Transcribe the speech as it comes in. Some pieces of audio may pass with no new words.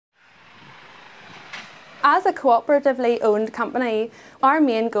As a cooperatively owned company, our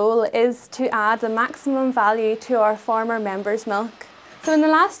main goal is to add the maximum value to our farmer members' milk. So in the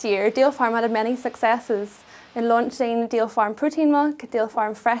last year, Dale Farm had many successes in launching Dale Farm Protein Milk, Dale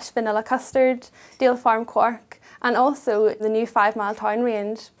Farm Fresh Vanilla Custard, Dale Farm Quark, and also the new 5 Mile Town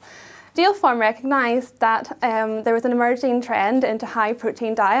range. Dale Farm recognised that there was an emerging trend into high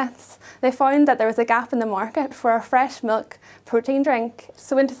protein diets. They found that there was a gap in the market for a fresh milk protein drink.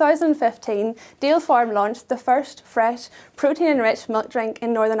 So in 2015, Dale Farm launched the first fresh protein-enriched milk drink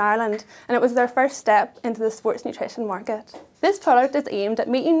in Northern Ireland, and it was their first step into the sports nutrition market. This product is aimed at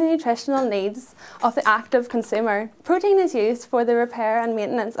meeting the nutritional needs of the active consumer. Protein is used for the repair and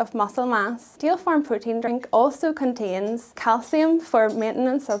maintenance of muscle mass. Dale Farm Protein Drink also contains calcium for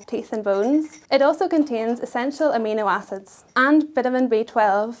maintenance of teeth and bones. It also contains essential amino acids and vitamin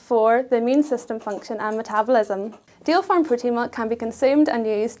B12 for the immune system function and metabolism. Dale Farm Protein Milk can be consumed and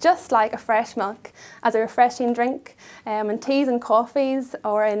used just like a fresh milk as a refreshing drink in teas and coffees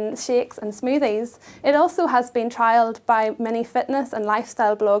or in shakes and smoothies. It also has been trialled by many fitness and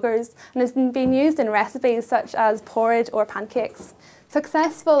lifestyle bloggers and has been used in recipes such as porridge or pancakes.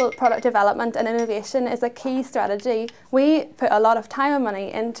 Successful product development and innovation is a key strategy. We put a lot of time and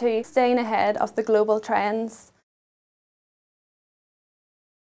money into staying ahead of the global trends.